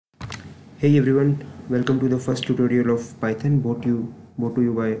Hey everyone, welcome to the first tutorial of Python brought to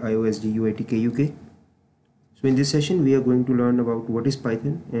you by IOSD UIET KUK. So in this session we are going to learn about what is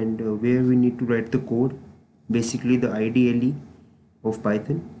Python and where we need to write the code, basically the IDE of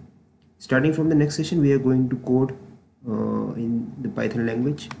Python. Starting from the next session we are going to code in the Python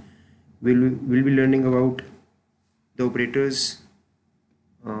language. We'll be learning about the operators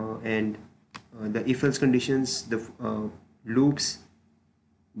and the if-else conditions, the loops,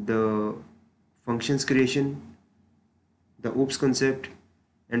 the functions creation, the oops concept,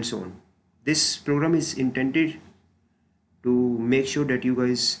 and so on. This program is intended to make sure that you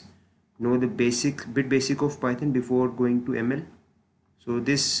guys know the basic of Python before going to ML. So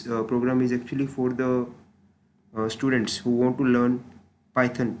this program is actually for the students who want to learn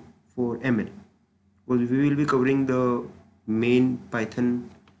Python for ML, because we will be covering the main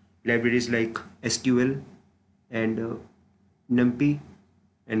Python libraries like SQL and NumPy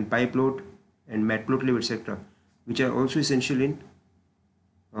and PyPlot and Matplotlib, etc., which are also essential in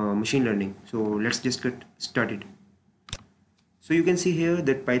machine learning. So let's just get started. So you can see here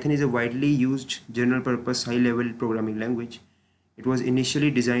that Python is a widely used general purpose high level programming language. It was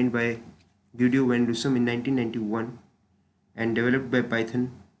initially designed by Guido van Rossum in 1991 and developed by Python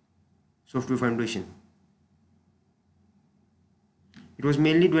Software Foundation. It was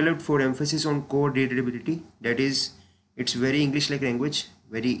mainly developed for emphasis on code readability, that is, it's very English-like language,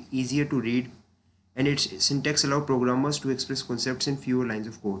 very easier to read, and its syntax allows programmers to express concepts in fewer lines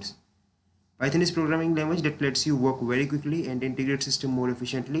of codes. Python is a programming language that lets you work very quickly and integrate system more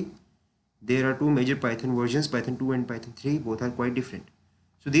efficiently. There are two major Python versions, Python 2 and Python 3, both are quite different.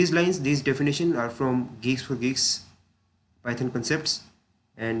 So these definitions are from Geeks for Geeks Python concepts,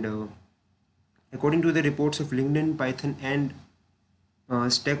 and according to the reports of LinkedIn, Python and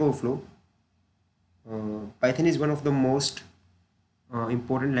Stack Overflow, Python is one of the most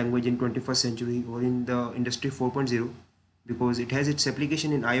important language in 21st century or in the industry 4.0, because it has its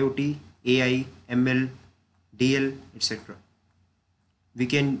application in IoT, AI, ML, DL, etc. We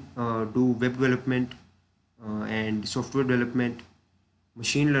can do web development and software development,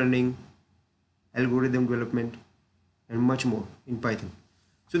 machine learning, algorithm development, and much more in Python.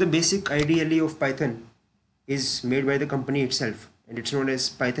 So the basic IDE of Python is made by the company itself, and it's known as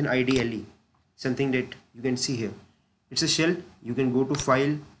Python IDE, something that you can see here. It's a shell. You can go to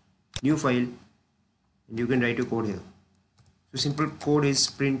file, new file, and you can write your code here. So simple code is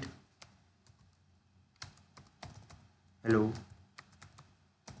print hello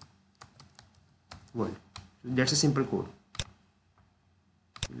world. So that's a simple code.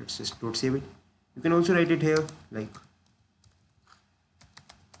 Let's just don't save it. You can also write it here like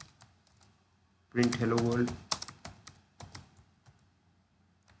print hello world.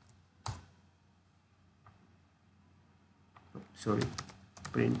 Sorry,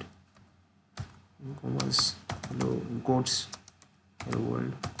 print in commas hello in quotes hello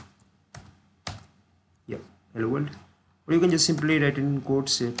world. Yeah, hello world. Or you can just simply write in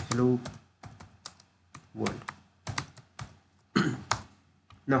quotes say hello world.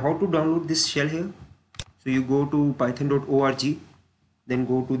 Now how to download this shell here? So you go to python.org, then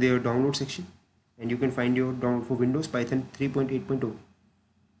go to their download section, and you can find your download for Windows Python 3.8.0.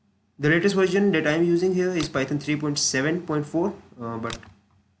 The latest version that I am using here is Python 3.7.4, but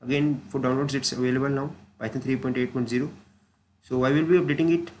again for downloads it's available now, Python 3.8.0. So I will be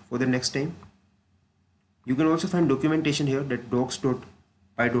updating it for the next time. You can also find documentation here, that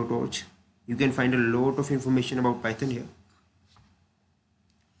docs.py.org. You can find a lot of information about Python here.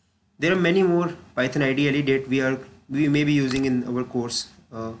 There are many more Python IDE that we may be using in our course.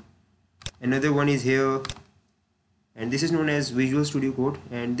 Another one is here, and this is known as Visual Studio Code,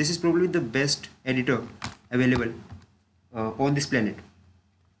 and this is probably the best editor available on this planet.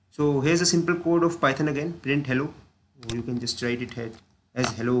 So here's a simple code of Python again, print hello, or you can just write it here as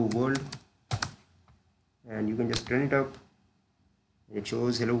hello world, and you can just turn it up and it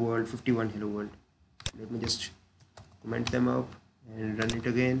shows hello world 51 hello world. Let me just comment them up and run it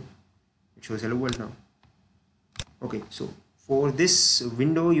again. It shows hello world now. Okay, so for this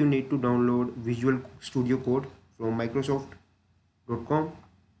window you need to download Visual Studio Code from Microsoft.com.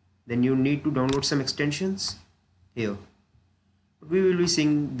 Then you need to download some extensions here. But we will be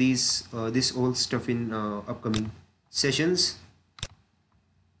seeing this all stuff in upcoming sessions.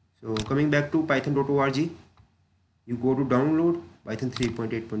 So coming back to python.org, you go to download Python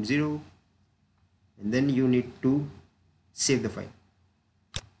 3.8.0, and then you need to save the file.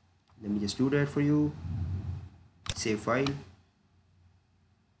 Let me just do that for you. Save file,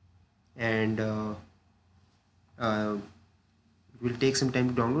 and it will take some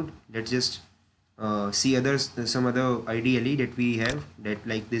time to download. Let's just see some other IDE that we have, that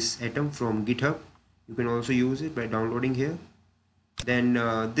like this atom from GitHub. You can also use it by downloading here. Then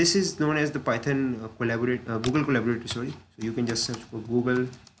this is known as the Python Google Collaborator, sorry. So you can just search for Google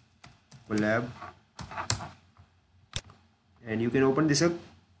Collab and you can open this up.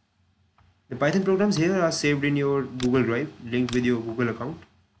 The Python programs here are saved in your Google Drive, linked with your Google account,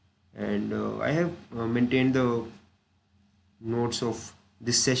 and I have maintained the notes of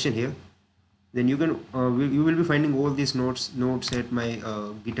this session here. Then you can you will be finding all these notes at my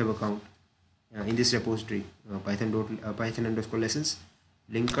GitHub account in this repository, Python_lessons.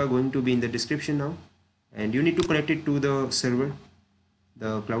 Link are going to be in the description now, and you need to connect it to the server,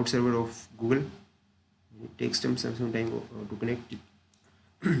 the cloud server of Google. It takes some time to connect it.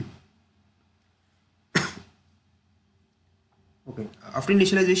 Okay, after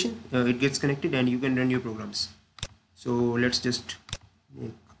initialization it gets connected and you can run your programs. So let's just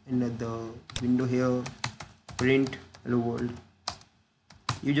make another window here, print hello world.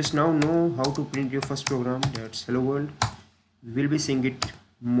 You just now know how to print your first program, that's hello world. We will be seeing it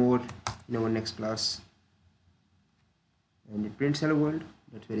more in our next class. And it prints hello world.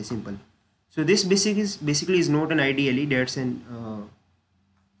 That's very simple. So this basically is not an IDE, that's an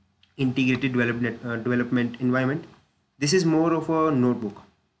integrated development environment. This is more of a notebook.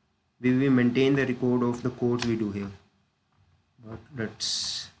 We will maintain the record of the codes we do here, but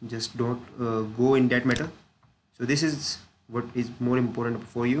let's just don't go in that matter. So this is what is more important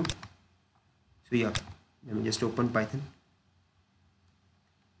for you. So yeah, let me just open Python.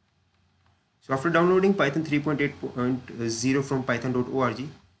 So after downloading Python 3.8.0 from python.org,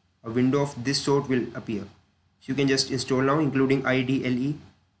 a window of this sort will appear. So you can just install now, including IDE,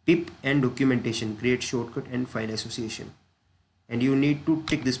 pip and documentation, create shortcut and file association. And you need to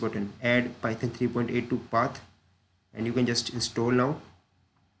tick this button, add Python 3.8 to path, and you can just install now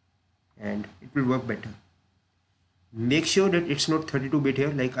and it will work better. Make sure that it's not 32-bit here,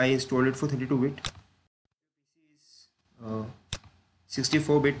 like I installed it for 32-bit.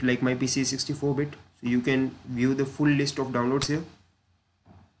 64-bit, like my PC is 64-bit. So you can view the full list of downloads here,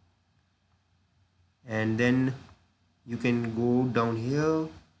 and then you can go down here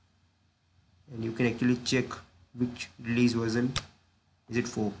and you can actually check which release version is it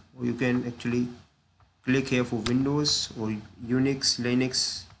for, or you can actually click here for Windows or Unix,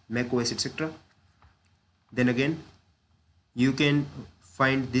 Linux, Mac OS, etc. Then again you can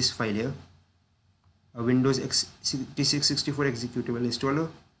find this file here, a Windows x86-64 executable installer,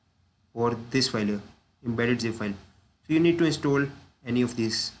 or this file here, embedded zip file. So you need to install any of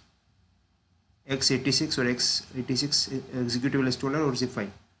these, x86 or x86 executable installer or zip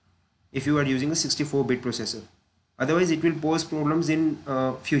file, if you are using a 64-bit processor. Otherwise it will pose problems in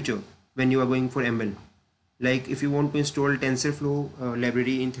future when you are going for ML. Like if you want to install TensorFlow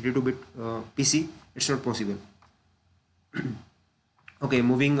library in 32-bit PC, it's not possible. Okay,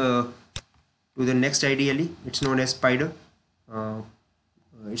 moving to the next IDE. It's known as Spyder.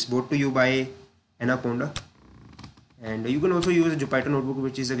 It's brought to you by Anaconda, and you can also use a Jupyter Notebook,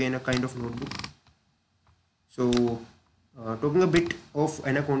 which is again a kind of notebook. So talking a bit of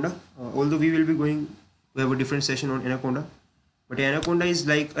Anaconda, although we will be going to have a different session on Anaconda, but Anaconda is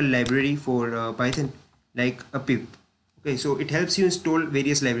like a library for Python, like a pip. Okay, so it helps you install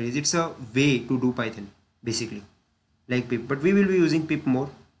various libraries. It's a way to do Python basically, like pip, but we will be using pip more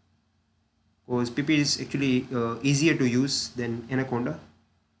because pip is actually easier to use than Anaconda,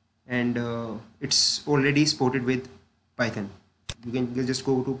 and it's already supported with Python. You can just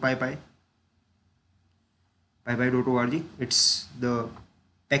go to pypy.org. It's the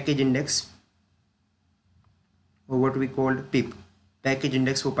package index, or what we call pip. Package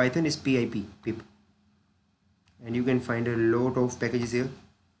index for Python is pip, and you can find a lot of packages here.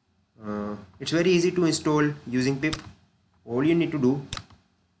 It's very easy to install using pip. All you need to do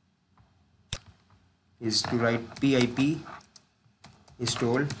is to write pip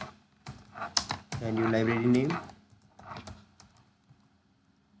install and your library name.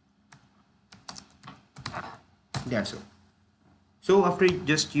 That's all. So after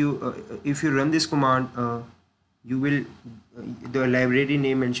just if you run this command, you will the library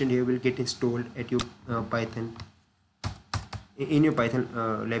name mentioned here will get installed at your Python, in your Python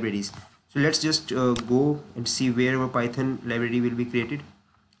libraries. So let's just go and see where our Python library will be created.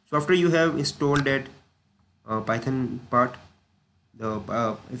 So after you have installed that Python part,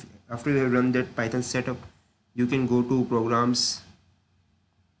 after you have run that Python setup, you can go to programs,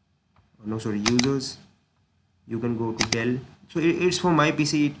 users. You can go to Dell. So it's for my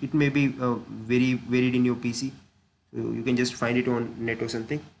PC. It may be very varied in your PC. So you can just find it on net or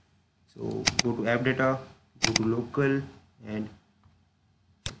something. So go to app data, go to local, and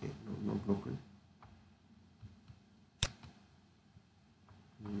okay, no, not local.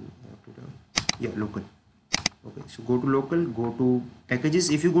 yeah, local. Okay, so go to local, go to packages.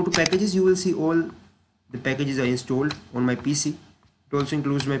 If you go to packages, you will see all the packages are installed on my PC. It also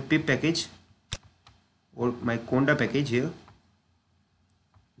includes my pip package or my Conda package here,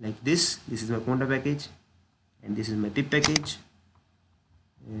 like this. This is my Conda package, and this is my pip package,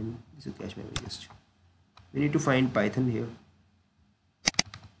 and this is cache memory. Just we need to find Python here,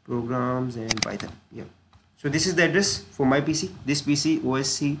 programs and Python. Yeah. So this is the address for my PC. This PC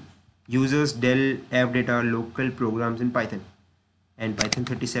OSC users Dell app data local programs in Python and Python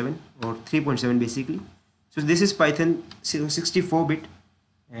 37 or 3.7 basically. So this is Python 64-bit,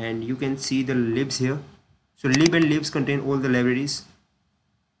 and you can see the libs here. So lib and libs contain all the libraries.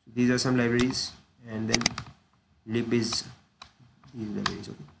 These are some libraries, and then lib is these libraries.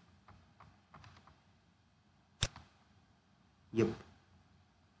 Okay. Yep.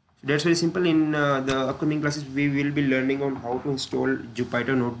 So that's very simple. In the upcoming classes, we will be learning on how to install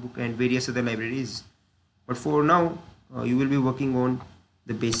Jupyter Notebook and various other libraries. But for now, you will be working on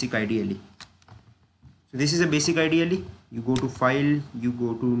the basic IDE. So this is a basic IDE. You go to file, you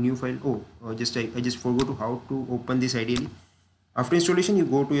go to new file. Oh, I just forgot to how to open this IDE. After installation, you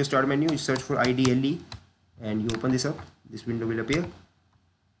go to your start menu, you search for IDE, and you open this up. This window will appear.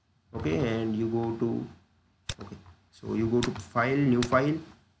 Okay, and you go to so you go to file, new file.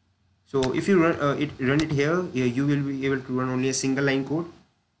 So if you run it here, you will be able to run only a single line code.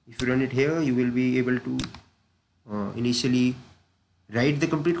 If you run it here, you will be able to initially write the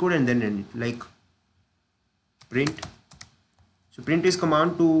complete code and then run it, like print. So print is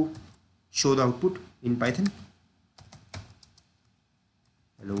command to show the output in Python.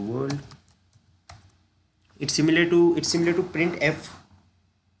 Hello world. It's similar to printf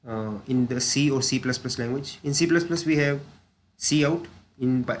in the C or C++ language. In C++ we have cout.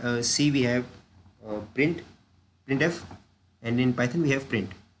 In C we have printf, and in Python we have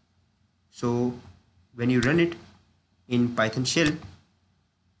print. So when you run it in Python shell,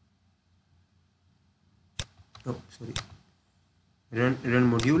 run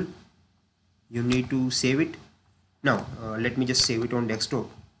module, you need to save it. Now let me just save it on desktop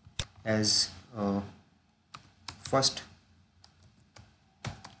as first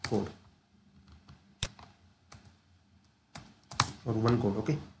code or one code.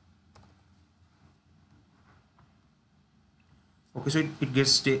 Okay, so it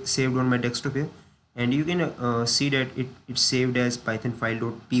gets saved on my desktop here, and you can see that it's saved as python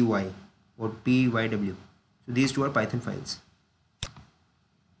file.py or pyw. So these two are Python files.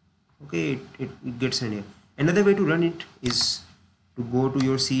 Okay, it gets in here. Another way to run it is to go to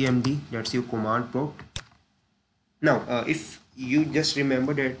your CMD, that's your command prompt. Now if you just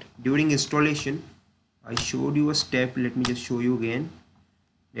remember that during installation I showed you a step, let me just show you again,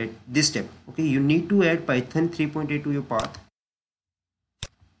 that this step. Okay, you need to add Python 3.8 to your path,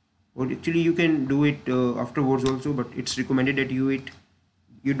 or actually you can do it afterwards also, but it's recommended that you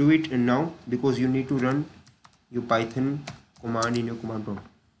do it now, because you need to run your Python command in your command prompt.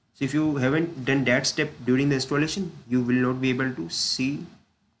 So if you haven't done that step during the installation, you will not be able to see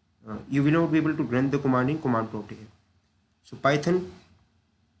you will not be able to run the command in command prompt here. So Python,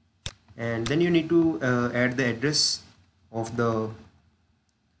 and then you need to add the address of the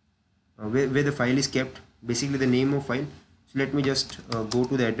where the file is kept, basically the name of file. So let me just go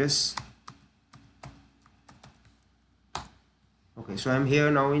to the address. Okay, so I'm here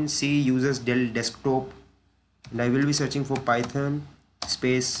now in C users Dell desktop, and I will be searching for Python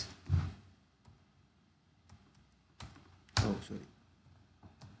space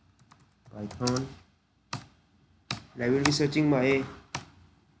Python. I will be searching my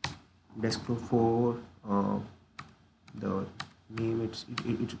desktop for the name.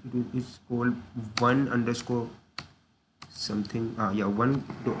 It's called one underscore something. One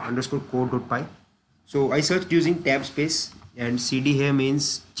underscore code.py. So I searched using tab space, and cd here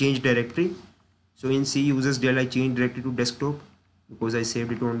means change directory. So in C users Dell I changed directory to desktop because I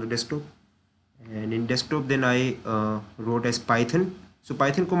saved it on the desktop, and in desktop then I wrote as Python. So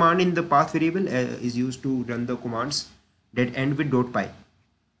Python command in the path variable is used to run the commands that end with .py.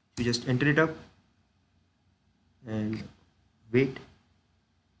 You just enter it up and wait.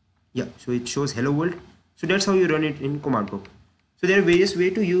 Yeah, so it shows hello world. So that's how you run it in command prompt. So there are various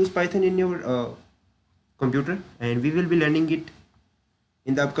ways to use Python in your computer, and we will be learning it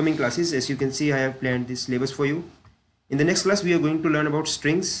in the upcoming classes. As you can see, I have planned this syllabus for you. In the next class we are going to learn about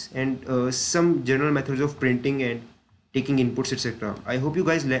strings and some general methods of printing and taking inputs, etc. I hope you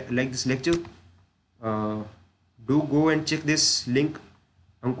guys like this lecture. Do go and check this link,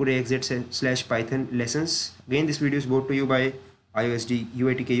 Ankur.xz/Python lessons. Again, this video is brought to you by IOSD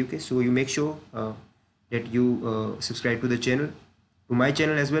UIET KUK. So you make sure that you subscribe to the channel to my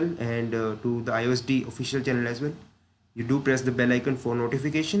channel as well, and to the IOSD official channel as well. You do press the bell icon for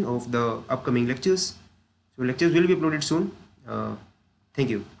notification of the upcoming lectures. So lectures will be uploaded soon. Thank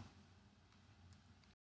you.